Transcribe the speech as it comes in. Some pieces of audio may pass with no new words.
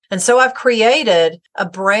And so I've created a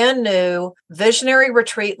brand new Visionary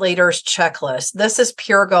Retreat Leaders checklist. This is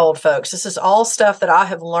pure gold, folks. This is all stuff that I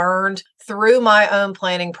have learned through my own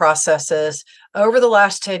planning processes over the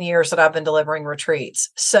last 10 years that I've been delivering retreats.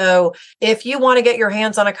 So if you want to get your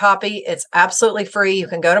hands on a copy, it's absolutely free. You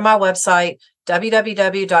can go to my website,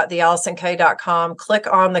 www.theallisonk.com, click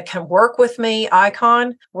on the Can Work With Me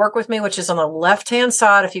icon, Work With Me, which is on the left-hand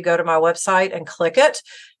side. If you go to my website and click it,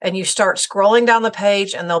 and you start scrolling down the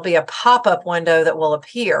page, and there'll be a pop-up window that will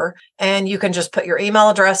appear, and you can just put your email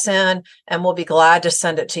address in, and we'll be glad to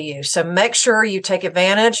send it to you. So make sure you take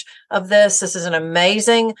advantage of this. This is an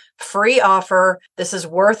amazing free offer. This is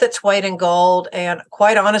worth its weight in gold. And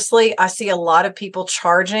quite honestly, I see a lot of people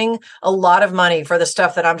charging a lot of money for the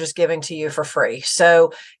stuff that I'm just giving to you for free.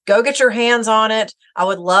 So go get your hands on it. I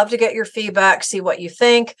would love to get your feedback, see what you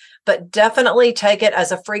think, but definitely take it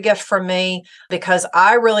as a free gift from me, because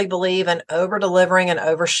I really believe in over delivering and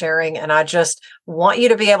oversharing. And I just want you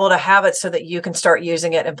to be able to have it so that you can start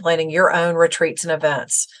using it and planning your own retreats and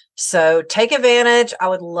events. So take advantage. I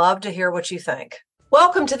would love to hear what you think.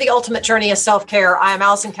 Welcome to the Ultimate Journey of Self-Care. I am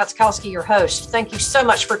Allison Katzkowski, your host. Thank you so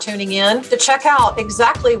much for tuning in to check out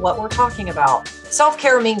exactly what we're talking about.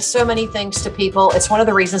 Self-care means so many things to people. It's one of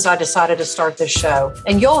the reasons I decided to start this show.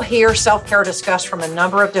 And you'll hear self-care discussed from a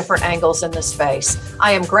number of different angles in this space.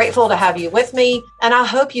 I am grateful to have you with me, and I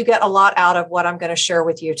hope you get a lot out of what I'm going to share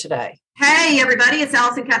with you today. Hey, everybody, it's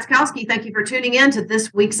Allison Katzkowski. Thank you for tuning in to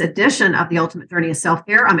this week's edition of the Ultimate Journey of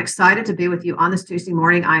Self-Care. I'm excited to be with you on this Tuesday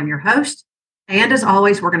morning. I am your host. And as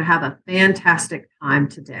always, we're going to have a fantastic time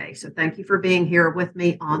today. So thank you for being here with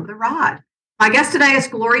me on the ride. My guest today is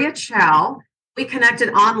Gloria Chou. We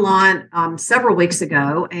connected online several weeks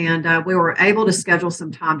ago, and we were able to schedule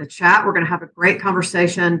some time to chat. We're going to have a great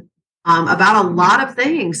conversation about a lot of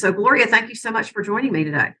things. So Gloria, thank you so much for joining me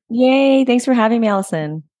today. Yay. Thanks for having me,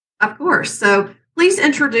 Allison. Of course. So please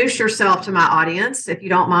introduce yourself to my audience, if you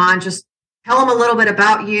don't mind. Just tell them a little bit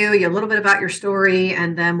about you, a little bit about your story,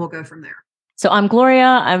 and then we'll go from there. So I'm Gloria.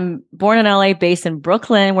 I'm born in LA, based in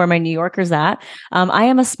Brooklyn, where my New Yorker's at. I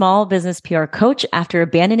am a small business PR coach after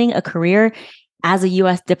abandoning a career as a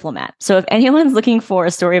US diplomat. So if anyone's looking for a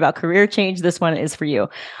story about career change, this one is for you.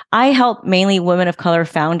 I help mainly women of color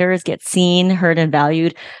founders get seen, heard, and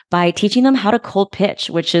valued by teaching them how to cold pitch,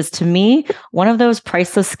 which is, to me, one of those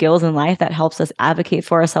priceless skills in life that helps us advocate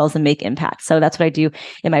for ourselves and make impact. So that's what I do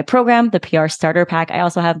in my program, the PR Starter Pack. I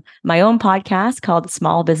also have my own podcast called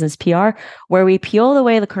Small Business PR, where we peel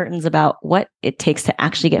away the curtains about what it takes to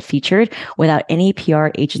actually get featured without any PR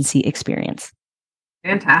agency experience.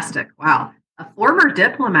 Fantastic. Wow. A former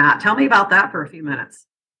diplomat. Tell me about that for a few minutes.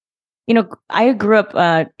 You know, I grew up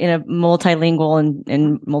in a multilingual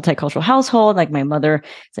and multicultural household. Like, my mother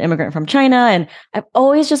is an immigrant from China, and I've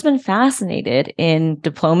always just been fascinated in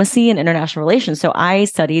diplomacy and international relations. So I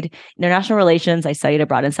studied international relations. I studied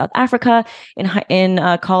abroad in South Africa in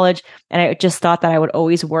college, and I just thought that I would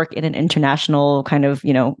always work in an international kind of,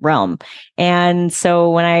 realm. And so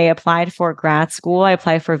when I applied for grad school, I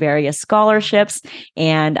applied for various scholarships,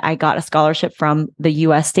 and I got a scholarship from the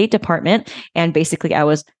U.S. State Department. And basically, I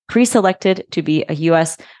was pre-selected to be a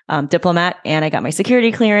U.S. Diplomat, and I got my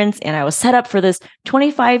security clearance, and I was set up for this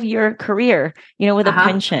 25-year career, with a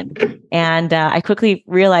pension. And I quickly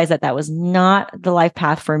realized that was not the life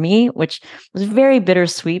path for me, which was very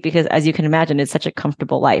bittersweet because, as you can imagine, it's such a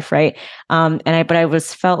comfortable life, right? But I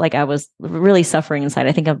felt like I was really suffering inside.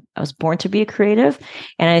 I think I was born to be a creative,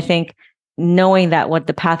 and I think knowing that what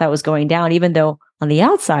the path I was going down, even though on the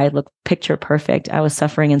outside looked picture perfect, I was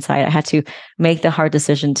suffering inside. I had to make the hard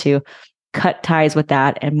decision to cut ties with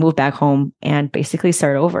that and move back home and basically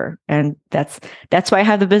start over. And that's why I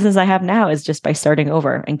have the business I have now, is just by starting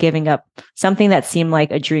over and giving up something that seemed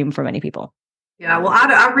like a dream for many people. Yeah, well,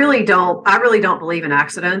 I really don't believe in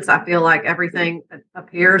accidents. I feel like everything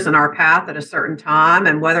appears in our path at a certain time,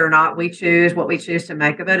 and whether or not we choose what we choose to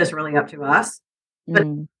make of it is really up to us. But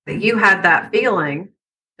that you had that feeling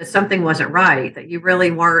that something wasn't right, that you really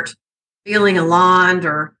weren't feeling aligned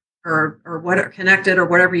or what connected or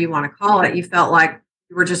whatever you want to call it. You felt like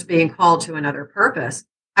you were just being called to another purpose.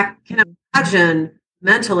 I can imagine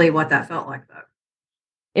mentally what that felt like, though.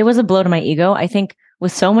 It was a blow to my ego. I think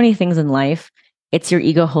with so many things in life, it's your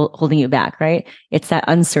ego holding you back, right? It's that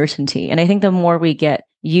uncertainty. And I think the more we get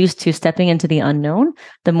used to stepping into the unknown,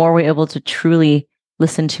 the more we're able to truly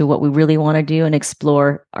listen to what we really want to do and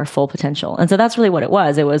explore our full potential. And so that's really what it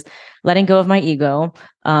was. It was letting go of my ego,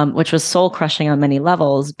 which was soul crushing on many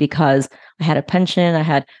levels, because I had a pension, I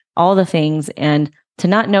had all the things, and to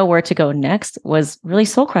not know where to go next was really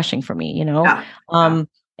soul crushing for me, Yeah.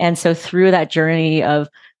 And so through that journey of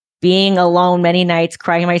being alone many nights,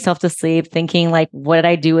 crying myself to sleep, thinking like, what did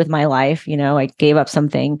I do with my life? I gave up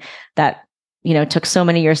something that, took so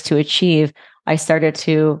many years to achieve. I started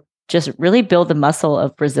to just really build the muscle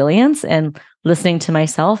of resilience and listening to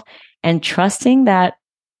myself and trusting that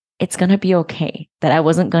it's going to be okay, that I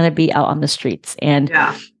wasn't going to be out on the streets. And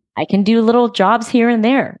I can do little jobs here and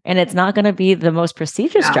there, and it's not going to be the most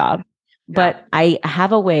prestigious job, but I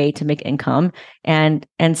have a way to make income. And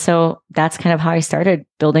so that's kind of how I started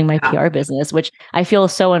building my PR business, which I feel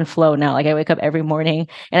so in flow now. Like I wake up every morning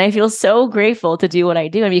and I feel so grateful to do what I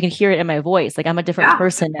do. And you can hear it in my voice. Like I'm a different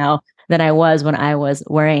person now than I was when I was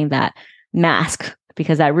wearing that mask,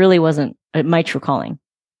 because that really wasn't my true calling.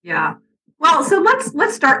 Yeah. Well, so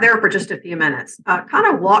let's start there for just a few minutes.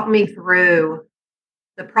 Kind of walk me through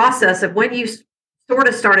the process of when you sort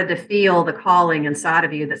of started to feel the calling inside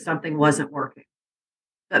of you that something wasn't working.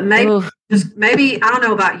 But maybe, I don't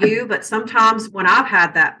know about you, but sometimes when I've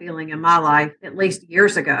had that feeling in my life, at least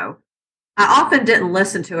years ago, I often didn't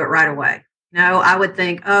listen to it right away. I would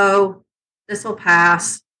think, oh, this will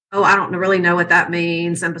pass. Oh, I don't really know what that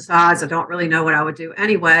means. And besides, I don't really know what I would do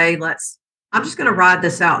anyway. I'm just going to ride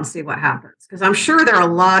this out and see what happens. Because I'm sure there are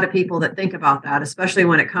a lot of people that think about that, especially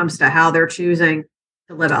when it comes to how they're choosing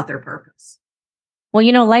to live out their purpose.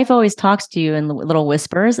 Well, life always talks to you in little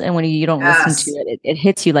whispers, and when you don't listen to it, it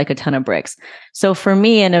hits you like a ton of bricks. So for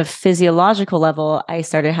me, in a physiological level, I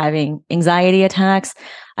started having anxiety attacks.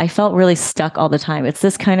 I felt really stuck all the time. It's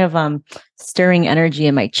this kind of stirring energy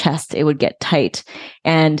in my chest. It would get tight,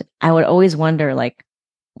 and I would always wonder, like,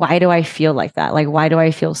 why do I feel like that? Like, why do I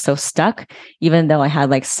feel so stuck, even though I had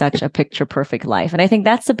like such a picture perfect life? And I think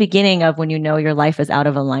that's the beginning of when your life is out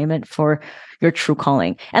of alignment for your true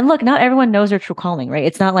calling. And look, not everyone knows their true calling, right?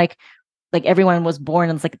 It's not like everyone was born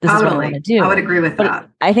and it's like, this is what I want to do. I would agree with that.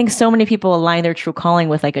 I think so many people align their true calling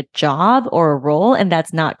with like a job or a role, and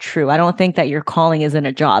that's not true. I don't think that your calling is in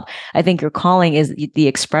a job. I think your calling is the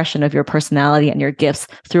expression of your personality and your gifts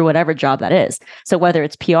through whatever job that is. So whether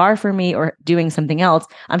it's PR for me or doing something else,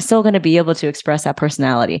 I'm still going to be able to express that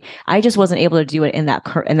personality. I just wasn't able to do it in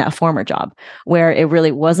that former job, where it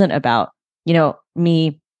really wasn't about,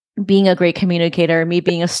 me being a great communicator, me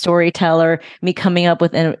being a storyteller, me coming up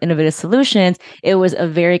with innovative solutions. It was a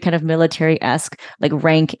very kind of military-esque, like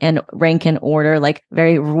rank and order, like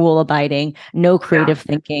very rule abiding, no creative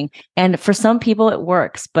thinking. And for some people it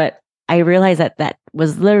works, but I realized that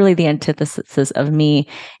was literally the antithesis of me.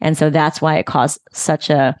 And so that's why it caused such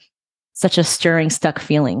a stirring, stuck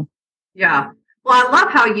feeling. Yeah. Well, I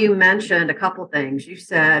love how you mentioned a couple things. You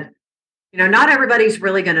said, not everybody's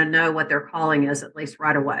really going to know what their calling is, at least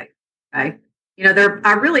right away. Okay.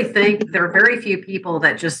 I really think there are very few people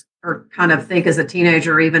that just are kind of think as a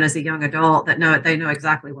teenager, or even as a young adult, that they know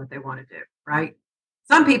exactly what they want to do. Right.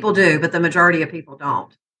 Some people do, but the majority of people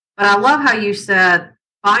don't. But I love how you said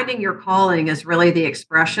finding your calling is really the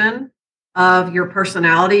expression of your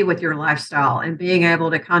personality with your lifestyle, and being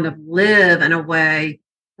able to kind of live in a way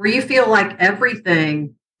where you feel like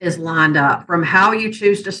everything is lined up, from how you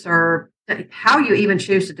choose to serve, how you even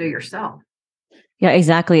choose to do yourself. Yeah,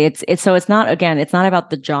 exactly. It's not about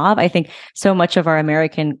the job. I think so much of our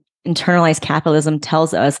American internalized capitalism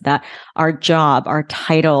tells us that our job, our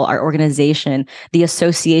title, our organization, the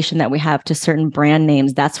association that we have to certain brand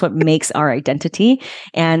names, that's what makes our identity.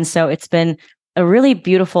 And so it's been a really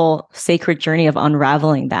beautiful, sacred journey of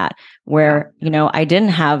unraveling that, where, I didn't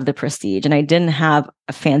have the prestige and I didn't have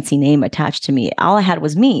a fancy name attached to me. All I had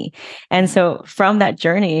was me. And so from that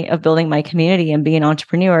journey of building my community and being an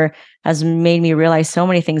entrepreneur has made me realize so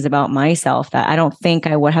many things about myself that I don't think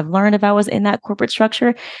I would have learned if I was in that corporate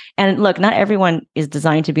structure. And look, not everyone is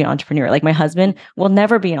designed to be an entrepreneur. Like my husband will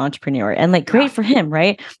never be an entrepreneur, and like great for him,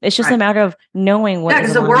 right? It's just a matter of knowing what.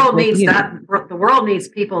 Because the world needs that. The world needs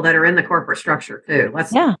people that are in the corporate structure too.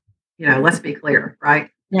 Let's be clear, right?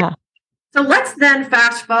 Yeah. So let's then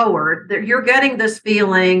fast forward. You're getting this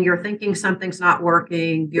feeling. You're thinking something's not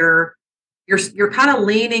working. You're kind of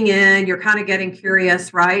leaning in. You're kind of getting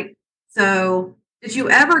curious, right? So did you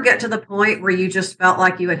ever get to the point where you just felt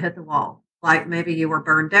like you had hit the wall? Like maybe you were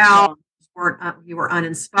burned out, you were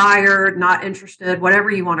uninspired, not interested,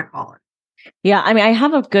 whatever you want to call it. Yeah. I mean, I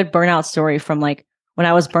have a good burnout story from like when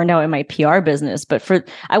I was burned out in my PR business, but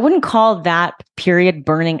I wouldn't call that period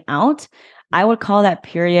burning out. I would call that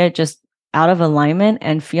period just out of alignment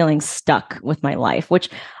and feeling stuck with my life, which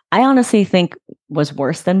I honestly think was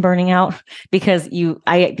worse than burning out, because it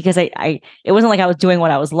wasn't like I was doing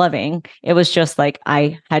what I was loving. It was just like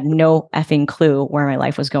I had no effing clue where my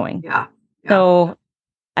life was going. Yeah. So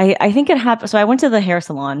I think it happened. So I went to the hair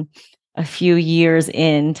salon a few years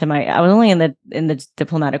into I was only in the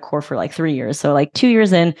diplomatic corps for like 3 years. So like 2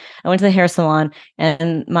 years in, I went to the hair salon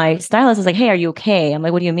and my stylist is like, "Hey, are you okay?" I'm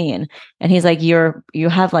like, "What do you mean?" And he's like, you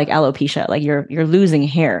have like alopecia, like you're losing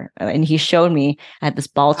hair." And he showed me I had this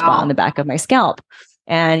bald spot on the back of my scalp.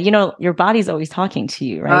 And your body's always talking to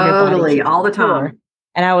you, right? Your body Totally, keeps all the score. time.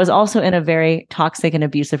 And I was also in a very toxic and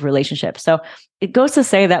abusive relationship. So it goes to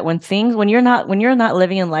say that when you're not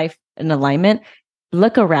living in life in alignment,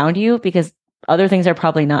 look around you because other things are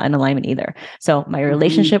probably not in alignment either. So my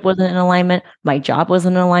relationship wasn't in alignment, my job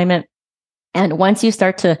wasn't in alignment. And once you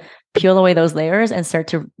start to peel away those layers and start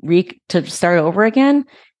to start over again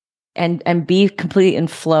and be completely in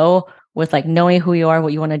flow with like knowing who you are,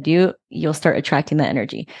 what you want to do, you'll start attracting that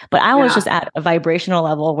energy. But I was just at a vibrational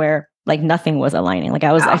level where like nothing was aligning. Like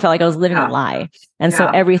I felt like I was living a lie. And so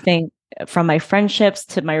everything from my friendships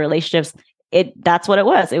to my relationships, that's what it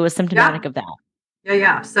was. It was symptomatic of that.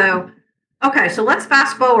 Yeah. So, okay. So let's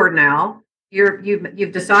fast forward now.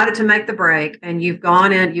 You've decided to make the break and you've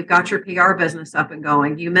gone in, you've got your PR business up and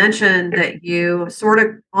going. You mentioned that you sort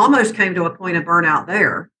of almost came to a point of burnout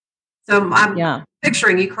there. So I'm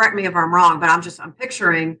picturing, you correct me if I'm wrong, but I'm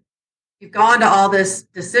picturing you've gone to all this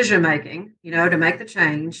decision making, to make the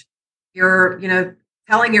change. You're,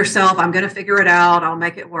 telling yourself, I'm going to figure it out. I'll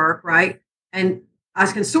make it work. Right. And I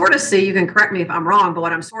can sort of see, you can correct me if I'm wrong, but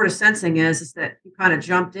what I'm sort of sensing is that you kind of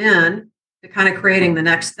jumped in to kind of creating the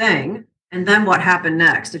next thing. And then what happened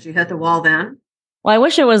next? Did you hit the wall then? Well, I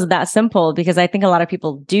wish it was that simple because I think a lot of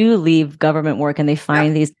people do leave government work and they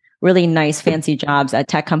find these really nice, fancy jobs at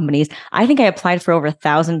tech companies. I think I applied for over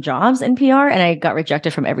 1,000 jobs in PR and I got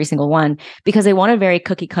rejected from every single one because they wanted very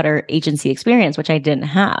cookie cutter agency experience, which I didn't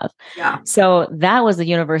have. Yeah. So that was the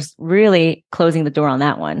universe really closing the door on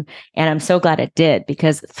that one. And I'm so glad it did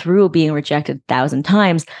because through being rejected 1,000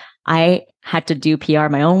 times, I had to do PR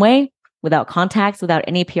my own way without contacts, without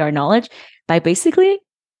any PR knowledge by basically,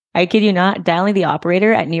 I kid you not, dialing the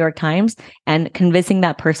operator at New York Times and convincing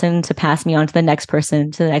that person to pass me on to the next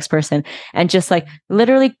person, and just like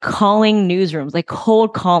literally calling newsrooms, like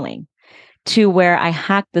cold calling to where I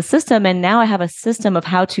hacked the system. And now I have a system of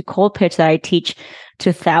how to cold pitch that I teach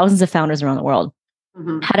to thousands of founders around the world.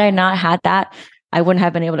 Had I not had that, I wouldn't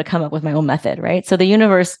have been able to come up with my own method, right? So the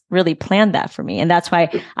universe really planned that for me. And that's why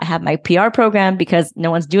I have my PR program because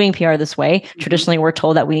no one's doing PR this way. Traditionally, we're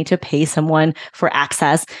told that we need to pay someone for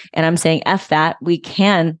access. And I'm saying, F that. We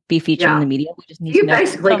can be featured in the media. We just need to know. You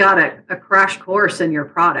basically got a crash course in your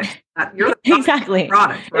product. You're the exactly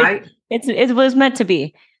product, right? It was meant to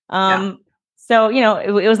be. So,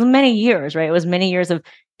 it was many years, right? It was many years of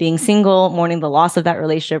being single, mourning the loss of that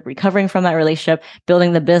relationship, recovering from that relationship,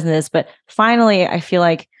 building the business. But finally, I feel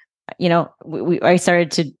like, I started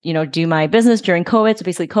to, do my business during COVID. So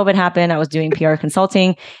basically COVID happened. I was doing PR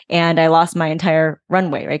consulting and I lost my entire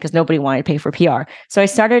runway, right? Because nobody wanted to pay for PR. So I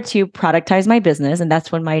started to productize my business. And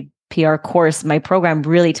that's when my PR course, my program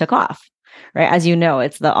really took off. Right. As you know,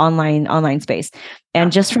 it's the online space.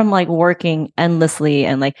 And just from like working endlessly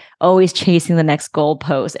and like always chasing the next goal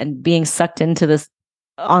post and being sucked into this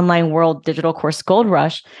online world digital course gold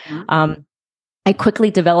rush, I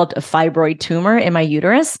quickly developed a fibroid tumor in my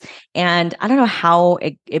uterus. And I don't know how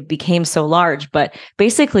it became so large, but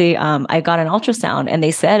basically I got an ultrasound and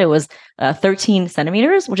they said it was 13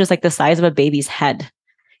 centimeters, which is like the size of a baby's head.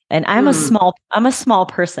 And I'm a small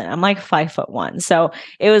person. I'm like 5'1". So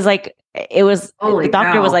the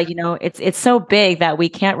doctor was like, it's so big that we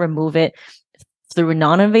can't remove it through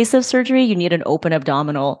non-invasive surgery. You need an open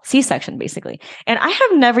abdominal C-section basically. And I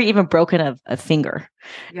have never even broken a finger.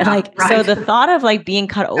 And so the thought of like being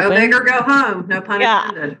cut open. Go big or go home. No pun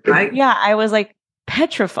intended, right? Yeah. I was like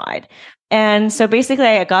petrified. And so basically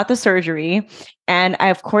I got the surgery and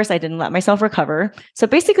of course I didn't let myself recover. So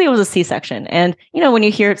basically it was a C-section. And, when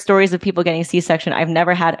you hear stories of people getting C-section, I've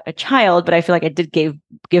never had a child, but I feel like I did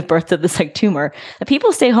give birth to this like tumor. The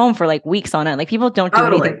people stay home for like weeks on end. Like people don't do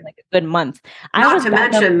anything for like a good month. Not to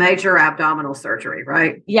mention major abdominal surgery,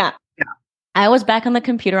 right? Yeah. I was back on the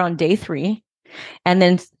computer on day 3. And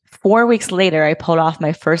then 4 weeks later, I pulled off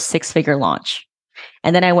my first 6-figure launch.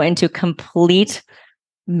 And then I went into complete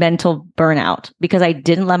mental burnout because I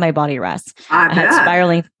didn't let my body rest. I had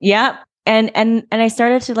spiraling. Yeah. And I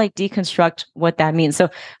started to like deconstruct what that means. So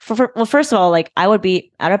first of all, like I would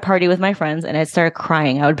be at a party with my friends and I'd start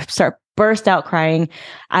crying. I would start burst out crying.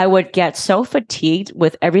 I would get so fatigued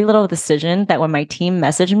with every little decision that when my team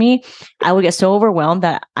messaged me, I would get so overwhelmed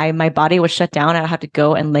that my body would shut down. I would have to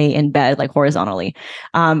go and lay in bed like horizontally.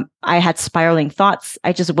 I had spiraling thoughts.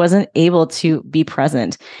 I just wasn't able to be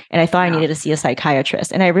present. And I thought I needed to see a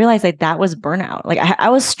psychiatrist. And I realized that was burnout. Like I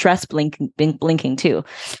was stress blinking too,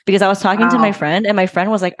 because I was talking to my friend and my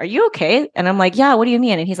friend was like, "Are you okay?" And I'm like, "Yeah, what do you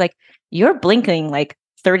mean?" And he's like, "You're blinking like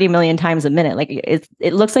 30 million times a minute. Like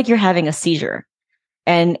it looks like you're having a seizure."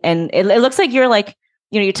 And it looks like you're like,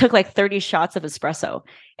 you took like 30 shots of espresso.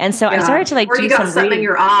 And so I started to or do you got some something in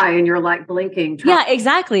your eye and you're like blinking. Yeah,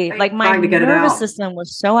 exactly. Like my nervous system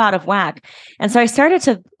was so out of whack. And so I started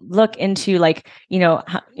to look into like,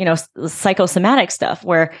 psychosomatic stuff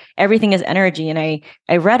where everything is energy. And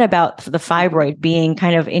I read about the fibroid being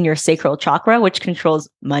kind of in your sacral chakra, which controls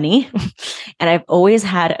money. And I've always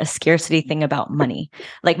had a scarcity thing about money.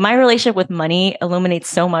 Like my relationship with money illuminates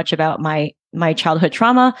so much about my childhood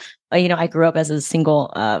trauma. I grew up as a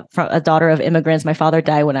single, a daughter of immigrants. My father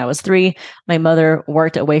died when I was 3. My mother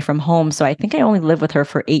worked away from home. So I think I only lived with her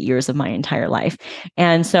for 8 years of my entire life.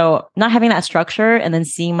 And so not having that structure and then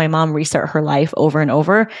seeing my mom restart her life over and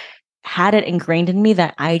over had it ingrained in me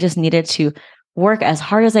that I just needed to work as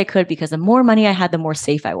hard as I could, because the more money I had, the more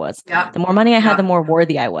safe I was. The more money I had, the more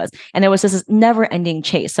worthy I was. And there was this never ending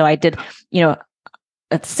chase. So I did,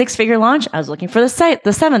 a 6-figure launch. I was looking for the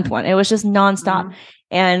 7th one. It was just nonstop. Mm-hmm.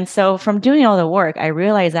 And so from doing all the work, I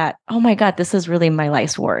realized that, oh my God, this is really my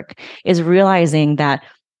life's work, is realizing that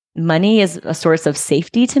money is a source of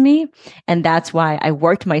safety to me. And that's why I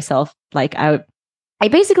worked myself. Like I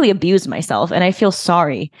basically abused myself. And I feel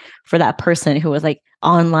sorry for that person who was like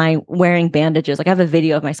online wearing bandages. Like I have a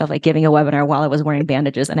video of myself like giving a webinar while I was wearing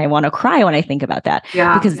bandages. And I want to cry when I think about that,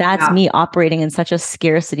 because that's me operating in such a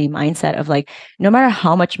scarcity mindset of like, no matter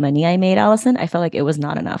how much money I made, Allison, I felt like it was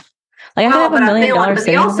not enough. Like I could have $1 million.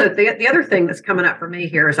 But the other thing that's coming up for me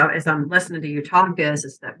here as I'm listening to you talk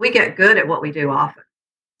is that we get good at what we do often.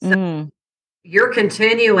 So you're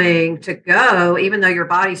continuing to go, even though your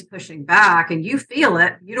body's pushing back and you feel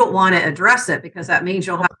it, you don't want to address it, because that means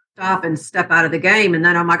you'll have to stop and step out of the game. And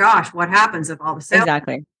then, oh my gosh, what happens if all the sales?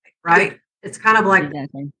 Exactly. Right. It's kind of like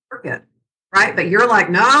circuit, right? But you're like,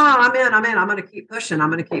 no, I'm in. I'm going to keep pushing.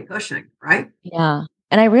 I'm going to keep pushing. Right. Yeah.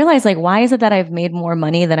 And I realized, like, why is it that I've made more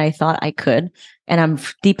money than I thought I could? And I'm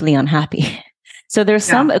deeply unhappy. So there's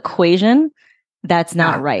some equation that's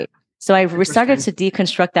not right. So I started to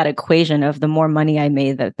deconstruct that equation of the more money I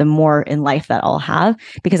made, the more in life that I'll have,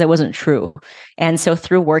 because it wasn't true. And so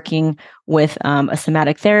through working with a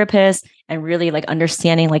somatic therapist and really like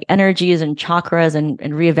understanding like energies and chakras and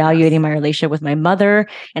reevaluating my relationship with my mother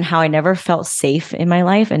and how I never felt safe in my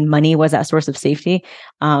life, and money was that source of safety,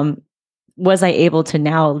 was I able to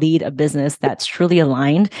now lead a business that's truly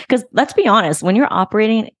aligned? Because let's be honest, when you're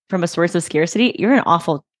operating from a source of scarcity, you're an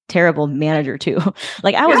awful, terrible manager too.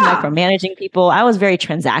 Like I was micromanaging people. I was very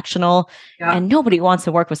transactional, and nobody wants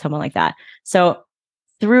to work with someone like that. So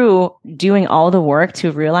through doing all the work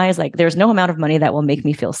to realize like there's no amount of money that will make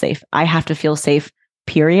me feel safe. I have to feel safe,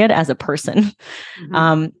 period, as a person.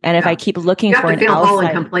 And if I keep looking for an outside, you have to feel whole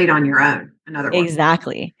and complete on your own. In other words.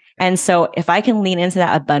 Exactly. And so if I can lean into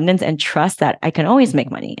that abundance and trust that I can always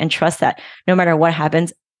make money, and trust that no matter what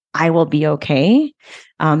happens, I will be okay.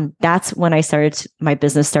 That's when my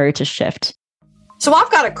business started to shift. So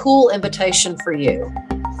I've got a cool invitation for you.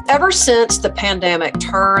 Ever since the pandemic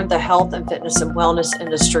turned the health and fitness and wellness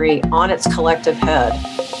industry on its collective head,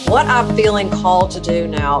 what I'm feeling called to do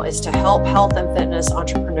now is to help health and fitness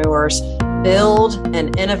entrepreneurs build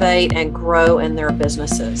and innovate and grow in their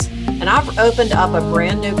businesses. And I've opened up a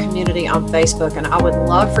brand new community on Facebook, and I would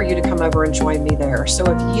love for you to come over and join me there. So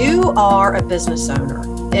if you are a business owner,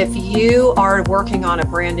 if you are working on a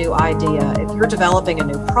brand new idea, if you're developing a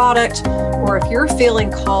new product, or if you're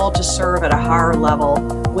feeling called to serve at a higher level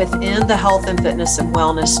within the health and fitness and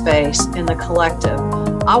wellness space in the collective,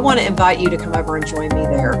 I want to invite you to come over and join me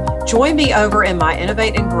there. Join me over in my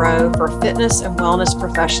Innovate and Grow for fitness and wellness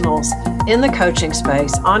professionals in the coaching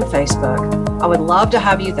space on Facebook. I would love to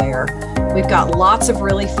have you there. We've got lots of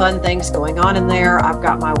really fun things going on in there. I've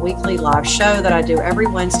got my weekly live show that I do every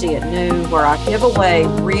Wednesday at noon, where I give away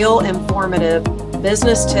real informative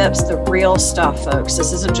business tips, the real stuff, folks.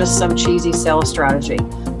 This isn't just some cheesy sales strategy.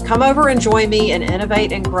 Come over and join me and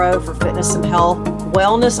Innovate and Grow for fitness and health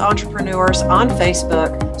wellness entrepreneurs on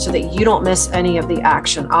Facebook, so that you don't miss any of the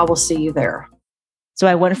action. I will see you there. So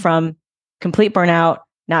I went from complete burnout,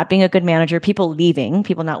 not being a good manager, people leaving,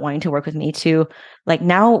 people not wanting to work with me, to like,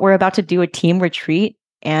 now we're about to do a team retreat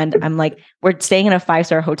And I'm like, we're staying in a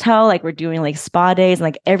 5-star hotel. Like we're doing like spa days. And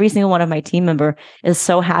like every single one of my team member is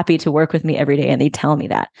so happy to work with me every day. And they tell me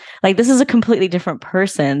that like, this is a completely different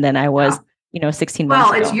person than I was, 16 months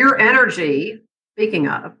ago. Well, it's your energy. Speaking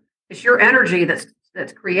of, it's your energy that's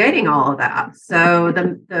creating all of that. So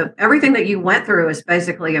the everything that you went through is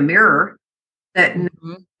basically a mirror that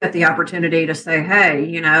get the opportunity to say,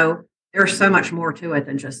 hey, there's so much more to it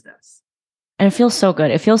than just this. And it feels so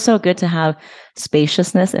good. It feels so good to have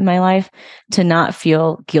spaciousness in my life, to not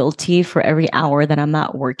feel guilty for every hour that I'm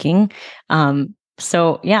not working.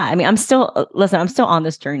 So yeah, I mean, I'm still on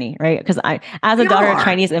this journey, right? Because as a daughter of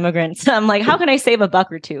Chinese immigrants, I'm like, how can I save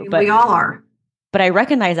 $1 or $2? But we all are. But I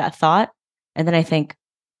recognize that thought, and then I think,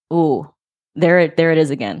 ooh, there it is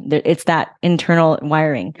again. It's that internal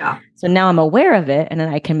wiring. Yeah. So now I'm aware of it, and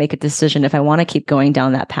then I can make a decision if I want to keep going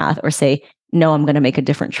down that path or say, no, I'm going to make a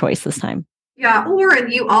different choice this time. Yeah,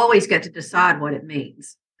 and you always get to decide what it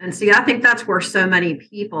means. And see, I think that's where so many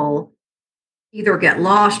people either get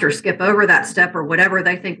lost or skip over that step or whatever.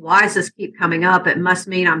 They think, why does this keep coming up? It must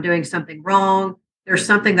mean I'm doing something wrong. There's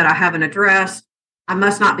something that I haven't addressed. I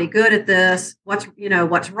must not be good at this. What's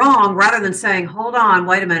wrong? Rather than saying, hold on,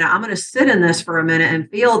 wait a minute. I'm going to sit in this for a minute and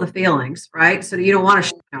feel the feelings, right? So you don't want to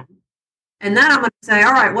shut down. And then I'm going to say,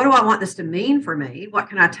 all right, what do I want this to mean for me? What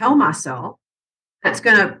can I tell myself that's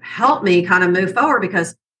going to help me kind of move forward?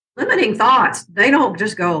 Because limiting thoughts, they don't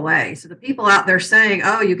just go away. So the people out there saying,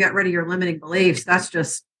 oh, you get rid of your limiting beliefs, that's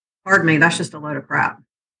just, pardon me, that's just a load of crap.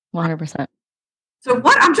 100%. So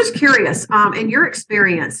I'm just curious, in your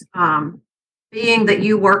experience, being that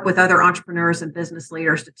you work with other entrepreneurs and business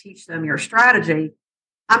leaders to teach them your strategy,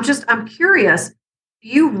 I'm curious, do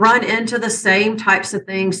you run into the same types of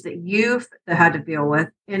things that you've had to deal with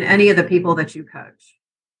in any of the people that you coach?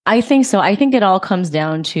 I think so. I think it all comes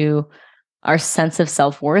down to our sense of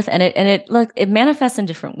self-worth, and it manifests in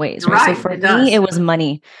different ways, right? So for me, it was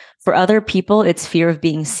money. For other people, it's fear of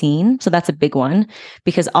being seen. So that's a big one,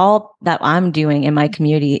 because all that I'm doing in my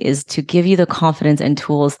community is to give you the confidence and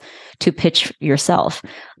tools to pitch yourself.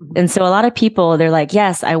 And so a lot of people, they're like,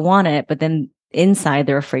 yes, I want it. But then inside,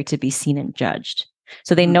 they're afraid to be seen and judged.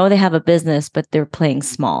 So they know they have a business, but they're playing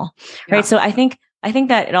small, right? So I think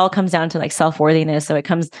that it all comes down to like self-worthiness. So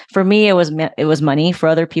for me, it was money. For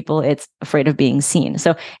other people, it's afraid of being seen.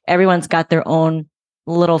 So everyone's got their own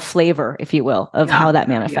little flavor, if you will, of how that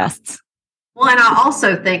manifests. Well, and I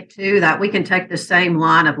also think too, that we can take the same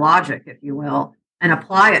line of logic, if you will, and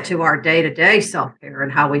apply it to our day-to-day self-care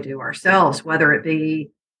and how we do ourselves, whether it be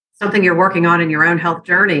something you're working on in your own health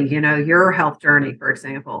journey, your health journey, for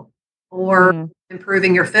example, or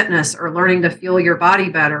improving your fitness, or learning to fuel your body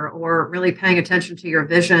better, or really paying attention to your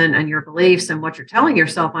vision and your beliefs and what you're telling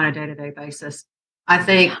yourself on a day-to-day basis. I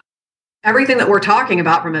think everything that we're talking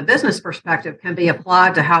about from a business perspective can be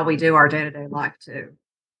applied to how we do our day-to-day life too.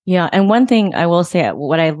 Yeah. And one thing I will say,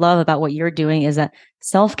 what I love about what you're doing is that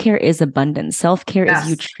self-care is abundance. Self-care is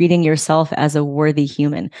you treating yourself as a worthy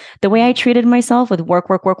human. The way I treated myself with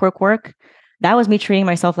work, that was me treating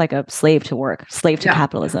myself like a slave to work, slave to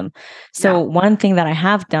capitalism. So one thing that I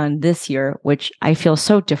have done this year, which I feel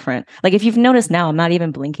so different, like if you've noticed now, I'm not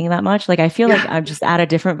even blinking that much. Like I feel like I'm just at a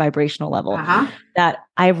different vibrational level, that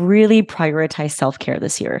I really prioritize self-care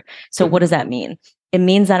this year. So what does that mean? It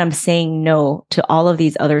means that I'm saying no to all of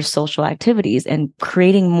these other social activities and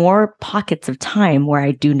creating more pockets of time where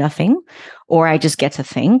I do nothing, or I just get to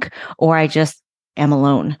think, or I just am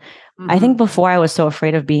alone. I think before I was so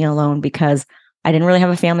afraid of being alone because I didn't really have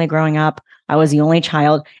a family growing up. I was the only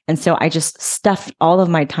child. And so I just stuffed all of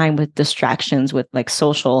my time with distractions, with like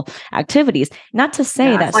social activities. Not to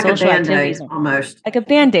say that like social activities almost like a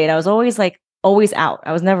band-aid. I was always out.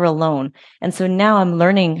 I was never alone. And so now I'm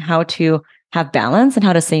learning how to have balance and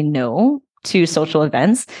how to say no to social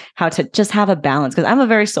events, how to just have a balance, because I'm a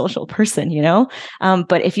very social person,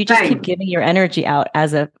 but if you just keep giving your energy out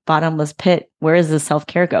as a bottomless pit, where does the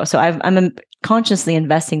self-care go? So I'm consciously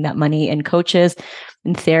investing that money in coaches,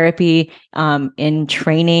 in therapy, in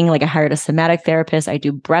training. Like I hired a somatic therapist. I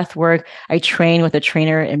do breath work. I train with a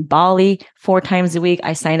trainer in Bali 4 times a week.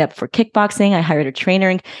 I signed up for kickboxing. I hired a trainer.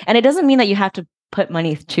 And it doesn't mean that you have to put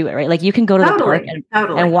money to it, right? Like you can go to the park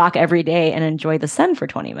and walk every day and enjoy the sun for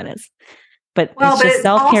 20 minutes. But it's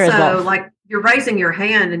self-care as well. Like you're raising your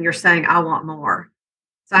hand and you're saying, I want more.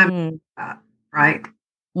 So I'm right.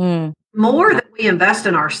 More that we invest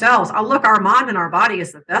in ourselves. Our mind and our body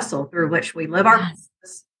is the vessel through which we live our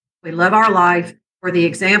business, we live our life. We're the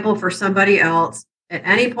example for somebody else. At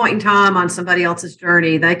any point in time on somebody else's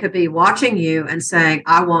journey, they could be watching you and saying,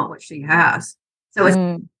 I want what she has. So it's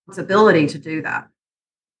a responsibility to do that.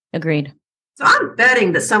 Agreed. So I'm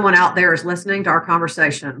betting that someone out there is listening to our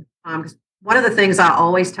conversation. 'Cause one of the things I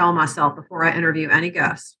always tell myself before I interview any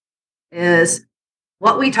guest is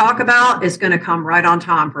what we talk about is going to come right on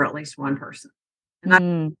time for at least one person. And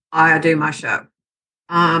that's why I do my show.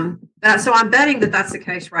 So I'm betting that that's the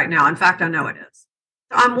case right now. In fact, I know it is.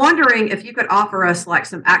 So I'm wondering if you could offer us like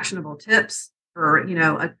some actionable tips for,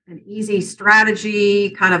 an easy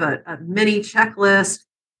strategy, kind of a mini checklist,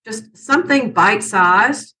 just something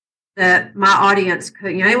bite-sized that my audience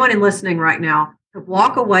could, anyone listening right now could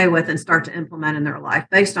walk away with and start to implement in their life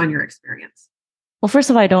based on your experience. Well, first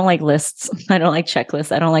of all, I don't like lists. I don't like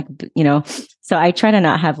checklists. I don't like, so I try to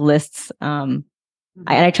not have lists.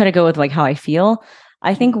 I try to go with like how I feel.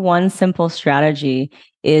 I think one simple strategy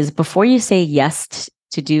is before you say yes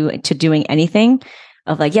to doing anything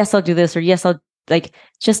of like, yes, I'll do this, or yes, I'll like,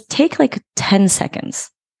 just take like 10 seconds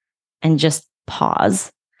and just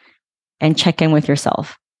pause and check in with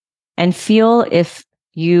yourself and feel if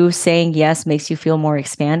you saying yes makes you feel more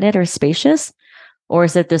expanded or spacious. Or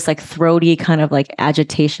is it this like throaty kind of like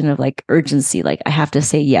agitation of like urgency? Like I have to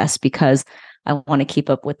say yes because I want to keep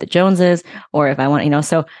up with the Joneses, or if I want,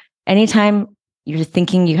 so anytime you're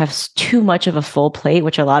thinking you have too much of a full plate,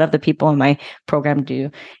 which a lot of the people in my program do,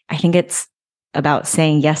 I think it's about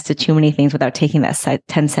saying yes to too many things without taking that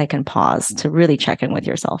 10-second pause to really check in with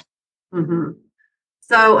yourself. Mm-hmm.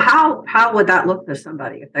 So how would that look to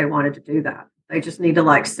somebody if they wanted to do that? They just need to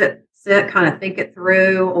like sit, kind of think it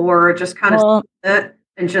through, or just kind of sit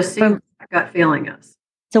and just see what that gut feeling is.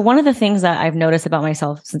 So one of the things that I've noticed about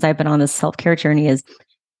myself since I've been on this self-care journey is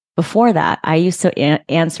before that, I used to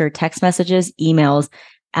answer text messages, emails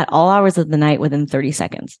at all hours of the night within 30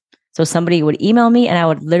 seconds. So somebody would email me and I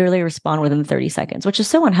would literally respond within 30 seconds, which is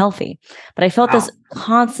so unhealthy. But I felt this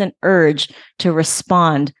constant urge to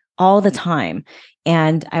respond all the time.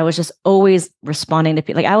 And I was just always responding to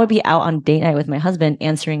people. Like I would be out on date night with my husband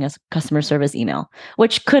answering a customer service email,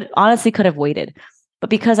 which could have waited.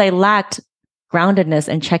 But because I lacked groundedness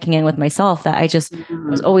and checking in with myself, that I just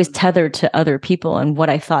was always tethered to other people and what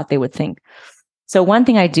I thought they would think. So one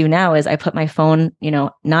thing I do now is I put my phone,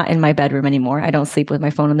 not in my bedroom anymore. I don't sleep with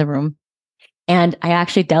my phone in the room. And I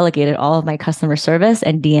actually delegated all of my customer service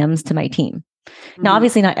and DMs to my team. Now,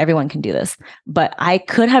 obviously not everyone can do this, but I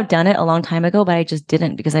could have done it a long time ago, but I just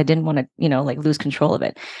didn't because I didn't want to, like lose control of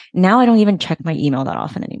it. Now I don't even check my email that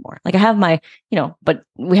often anymore. Like I have my, but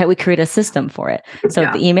we create a system for it. So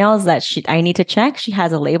the emails that I need to check, she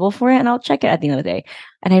has a label for it and I'll check it at the end of the day.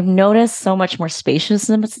 And I've noticed so much more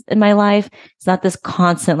spaciousness in my life. It's not this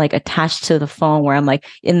constant like attached to the phone where I'm like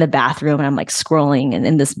in the bathroom and I'm like scrolling and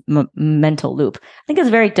in this mental loop. I think it's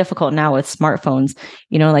very difficult now with smartphones,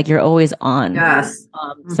 like you're always on. Yes.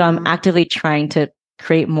 So I'm actively trying to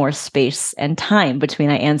create more space and time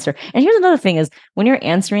between I answer. And here's another thing is when you're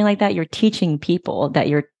answering like that, you're teaching people that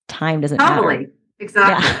your time doesn't matter.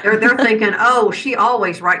 Exactly. Yeah. They're thinking, oh, she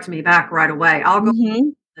always writes me back right away. I'll go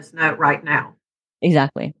this note right now.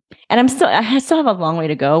 Exactly. And I still have a long way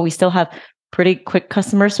to go. We still have pretty quick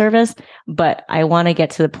customer service, but I want to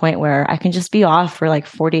get to the point where I can just be off for like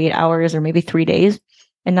 48 hours or maybe 3 days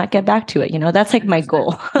and not get back to it. That's like my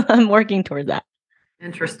goal. I'm working towards that.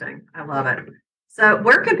 Interesting. I love it. So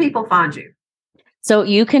where can people find you? So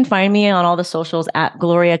you can find me on all the socials at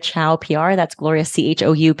Gloria Chou PR. That's Gloria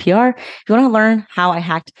CHOU PR. If you want to learn how I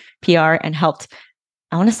hacked PR and helped,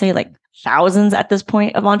 I want to say like thousands at this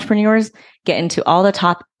point of entrepreneurs get into all the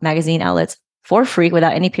top magazine outlets for free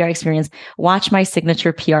without any PR experience, watch my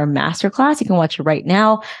signature PR masterclass. You can watch it right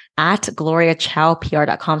now at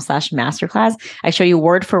gloriachoupr.com/masterclass. I show you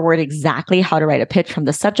word for word exactly how to write a pitch from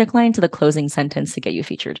the subject line to the closing sentence to get you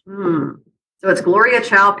featured. So it's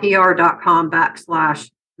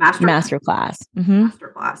gloriachoupr.com/masterclass.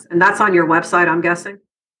 Masterclass. And that's on your website, I'm guessing?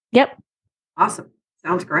 Yep. Awesome.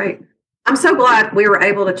 Sounds great. I'm so glad we were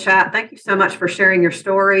able to chat. Thank you so much for sharing your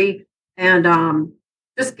story and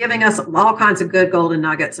just giving us all kinds of good golden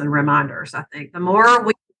nuggets and reminders. I think the more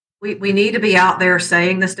we need to be out there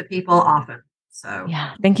saying this to people often. So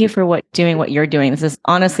yeah, thank you for doing what you're doing. This is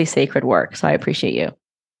honestly sacred work. So I appreciate you.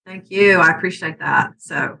 Thank you. I appreciate that.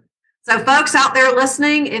 So folks out there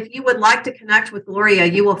listening, if you would like to connect with Gloria,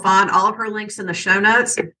 you will find all of her links in the show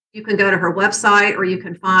notes. You can go to her website or you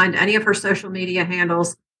can find any of her social media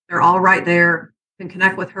handles. They're all right there. You can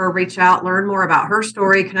connect with her, reach out, learn more about her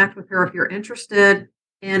story, connect with her if you're interested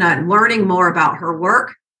in learning more about her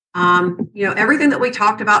work. Everything that we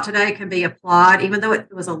talked about today can be applied, even though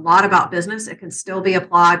it was a lot about business, it can still be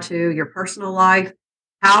applied to your personal life,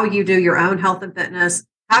 how you do your own health and fitness,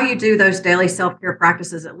 how you do those daily self-care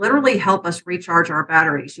practices that literally help us recharge our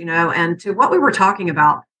batteries, and to what we were talking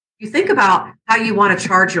about, you think about how you want to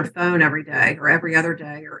charge your phone every day or every other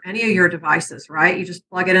day or any of your devices, right? You just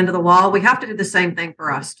plug it into the wall. We have to do the same thing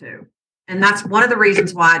for us too. And that's one of the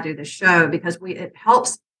reasons why I do this show, because it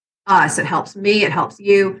helps us, it helps me, it helps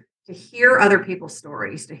you to hear other people's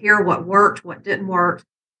stories, to hear what worked, what didn't work,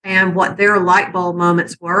 and what their light bulb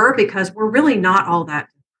moments were, because we're really not all that.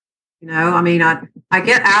 I mean, I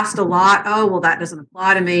get asked a lot, oh, well, that doesn't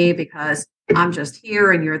apply to me because I'm just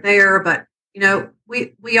here and you're there. But,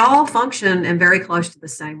 we all function in very close to the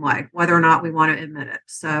same way, whether or not we want to admit it.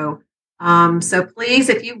 So, so please,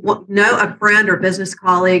 if you know a friend or business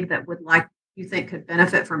colleague that you think could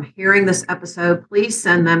benefit from hearing this episode, please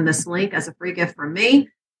send them this link as a free gift from me.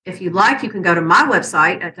 If you'd like, you can go to my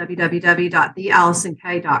website at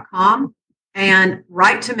www.theallisonk.com and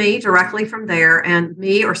write to me directly from there, and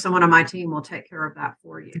me or someone on my team will take care of that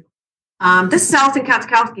for you. This is Allison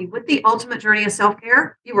Katzkowski with the Ultimate Journey of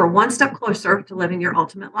Self-Care. You are one step closer to living your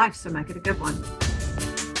ultimate life, so make it a good one.